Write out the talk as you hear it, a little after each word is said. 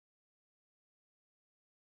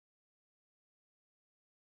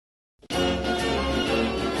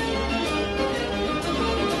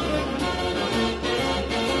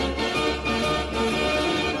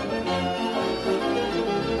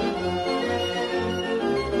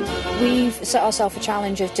We've set ourselves a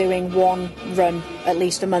challenge of doing one run at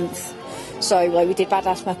least a month. So we did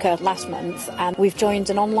Badass Mecca last month, and we've joined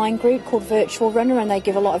an online group called Virtual Runner, and they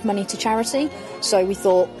give a lot of money to charity. So we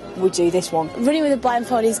thought we'd do this one. Running with a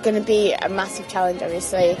blindfold is going to be a massive challenge,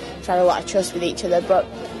 obviously. We have a lot of trust with each other, but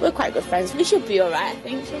we're quite good friends. We should be all right, I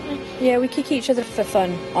think, shouldn't we? Yeah, we kick each other for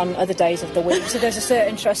fun on other days of the week, so there's a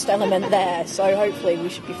certain trust element there. So hopefully we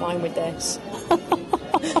should be fine with this.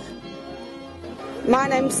 My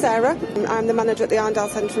name's Sarah. I'm the manager at the Arndale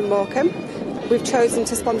Centre in Morecambe. We've chosen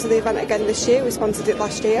to sponsor the event again this year. We sponsored it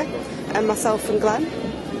last year, and myself and Glenn.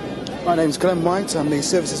 My name's Glenn White. I'm the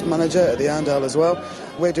services manager at the Arndale as well.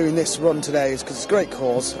 We're doing this run today because it's a great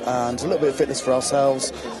cause and a little bit of fitness for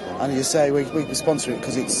ourselves. And as you say, we sponsor it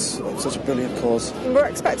because it's such a brilliant cause. We're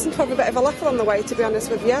expecting to have a bit of a laugh on the way, to be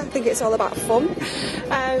honest with you. I think it's all about fun.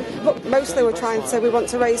 But mostly we're trying to, we want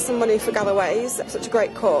to raise some money for Galloway'S, such a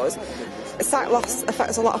great cause. Sight loss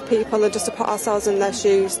affects a lot of people, and just to put ourselves in their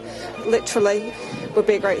shoes, literally, would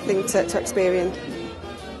be a great thing to experience.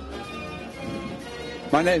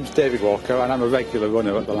 My name's David Walker, and I'm a regular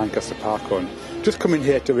runner at the Lancaster Park Run. Just coming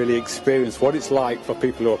here to really experience what it's like for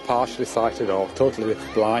people who are partially sighted or totally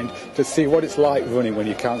blind, to see what it's like running when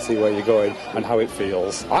you can't see where you're going and how it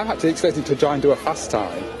feels. I'm actually expecting to try and do a fast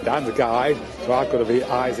time. I'm the guide, so I've got to be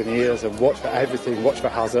eyes and ears and watch for everything, watch for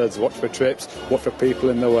hazards, watch for trips, watch for people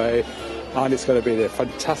in the way. And it's going to be a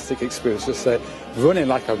fantastic experience, just running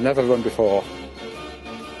like I've never run before.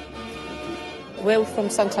 We're from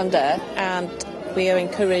Santander, and we are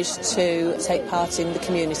encouraged to take part in the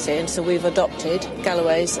community, and so we've adopted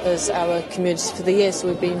Galloway'S as our community for the year, so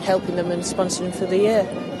we've been helping them and sponsoring for the year.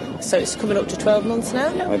 So it's coming up to 12 months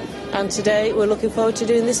now, and today we're looking forward to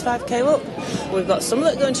doing this 5k up. We've got some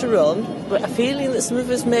that are going to run, but a feeling that some of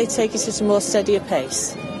us may take it at a more steadier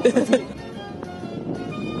pace.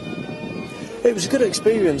 It was a good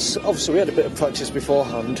experience. Obviously we had a bit of practice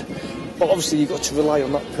beforehand, but obviously you've got to rely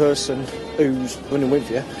on that person who's running with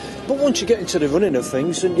you. But once you get into the running of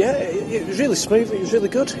things, and yeah, it was really smooth, it was really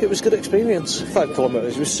good, it was a good experience. 5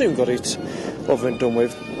 kilometres, we soon got it over and done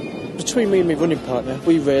with. Between me and my running partner,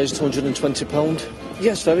 we raised £120.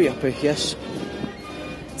 Yes, very happy, yes.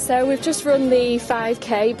 So we've just run the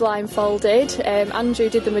 5k blindfolded. Andrew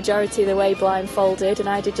did the majority of the way blindfolded, and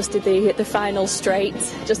I did the final straight,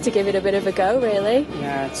 just to give it a bit of a go, really.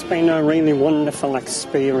 Yeah, it's been a really wonderful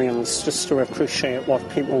experience just to appreciate what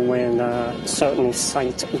people with certain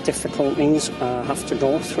sight difficulties have to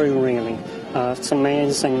go through, really. It's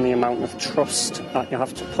amazing the amount of trust that you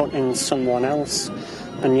have to put in someone else.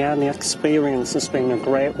 And yeah, the experience has been a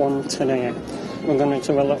great one today. We're going to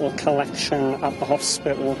do a little collection at the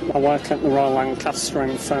hospital. I work at the Royal Lancaster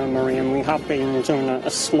Infirmary, and we have been doing a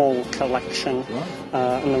small collection,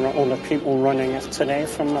 and there are other people running it today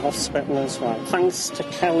from the hospital as well. Thanks to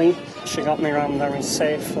Kelly, she got me around very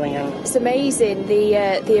safely. And it's amazing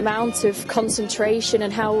the amount of concentration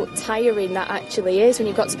and how tiring that actually is when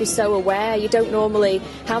you've got to be so aware. You don't normally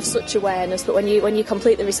have such awareness, but when you're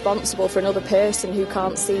completely responsible for another person who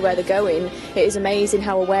can't see where they're going, it is amazing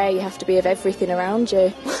how aware you have to be of everything around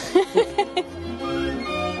you.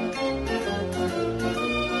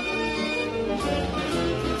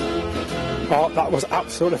 Oh, that was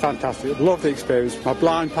absolutely fantastic. Loved the experience. My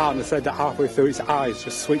blind partner said that halfway through his eyes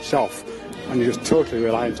just switched off, and he was totally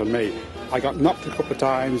reliant on me. I got knocked a couple of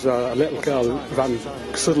times, a little girl ran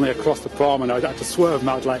suddenly across the promenade, I had to swerve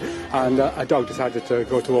madly, and a dog decided to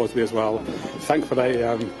go towards me as well. Thankfully,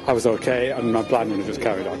 I was okay, and my blind runner just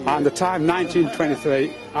carried on. And the time,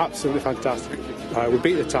 19:23, absolutely fantastic. We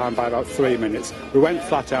beat the time by about 3 minutes. We went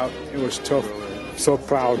flat out, it was tough. So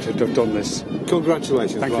proud to have done this.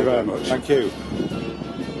 Congratulations. Thank you very much. Thank you.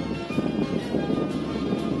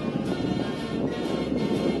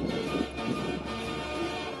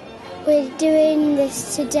 We're doing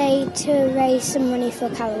this today to raise some money for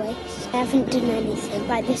Galloway'S. I haven't done anything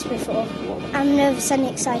like this before. I'm nervous and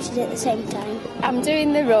excited at the same time. I'm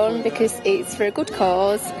doing the run because it's for a good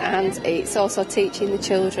cause, and it's also teaching the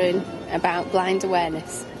children about blind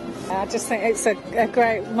awareness. I just think it's a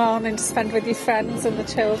great morning to spend with your friends and the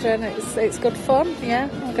children. It's good fun, yeah.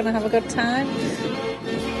 We're going to have a good time.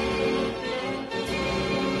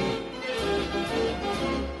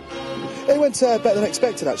 It went better than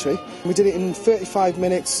expected, actually. We did it in 35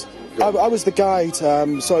 minutes. I was the guide,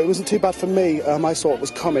 so it wasn't too bad for me. I saw it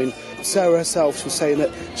was coming. Sarah herself, she was saying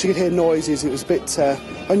that she could hear noises. It was a bit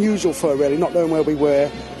unusual for her, really, not knowing where we were,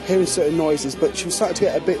 hearing certain noises, but she was starting to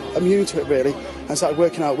get a bit immune to it, really, and started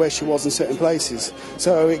working out where she was in certain places.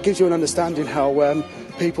 So it gives you an understanding how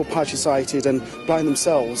people partially sighted and blind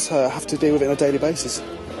themselves have to deal with it on a daily basis.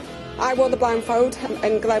 I wore the blindfold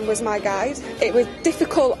and Glenn was my guide. It was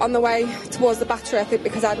difficult on the way towards the battery, I think,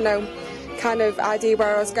 because I had no kind of idea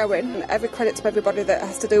where I was going. Every credit to everybody that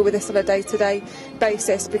has to do with this on a day-to-day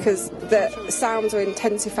basis, because the sounds were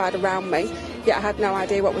intensified around me, yet I had no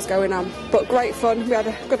idea what was going on. But great fun, we had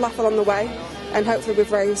a good laugh along the way, and hopefully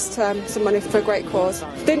we've raised some money for a great cause.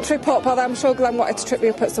 Didn't trip up, although I'm sure Glenn wanted to trip me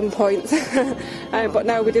up at some point. But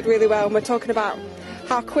no, we did really well, and we're talking about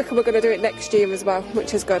how quick we're going to do it next year as well,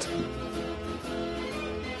 which is good.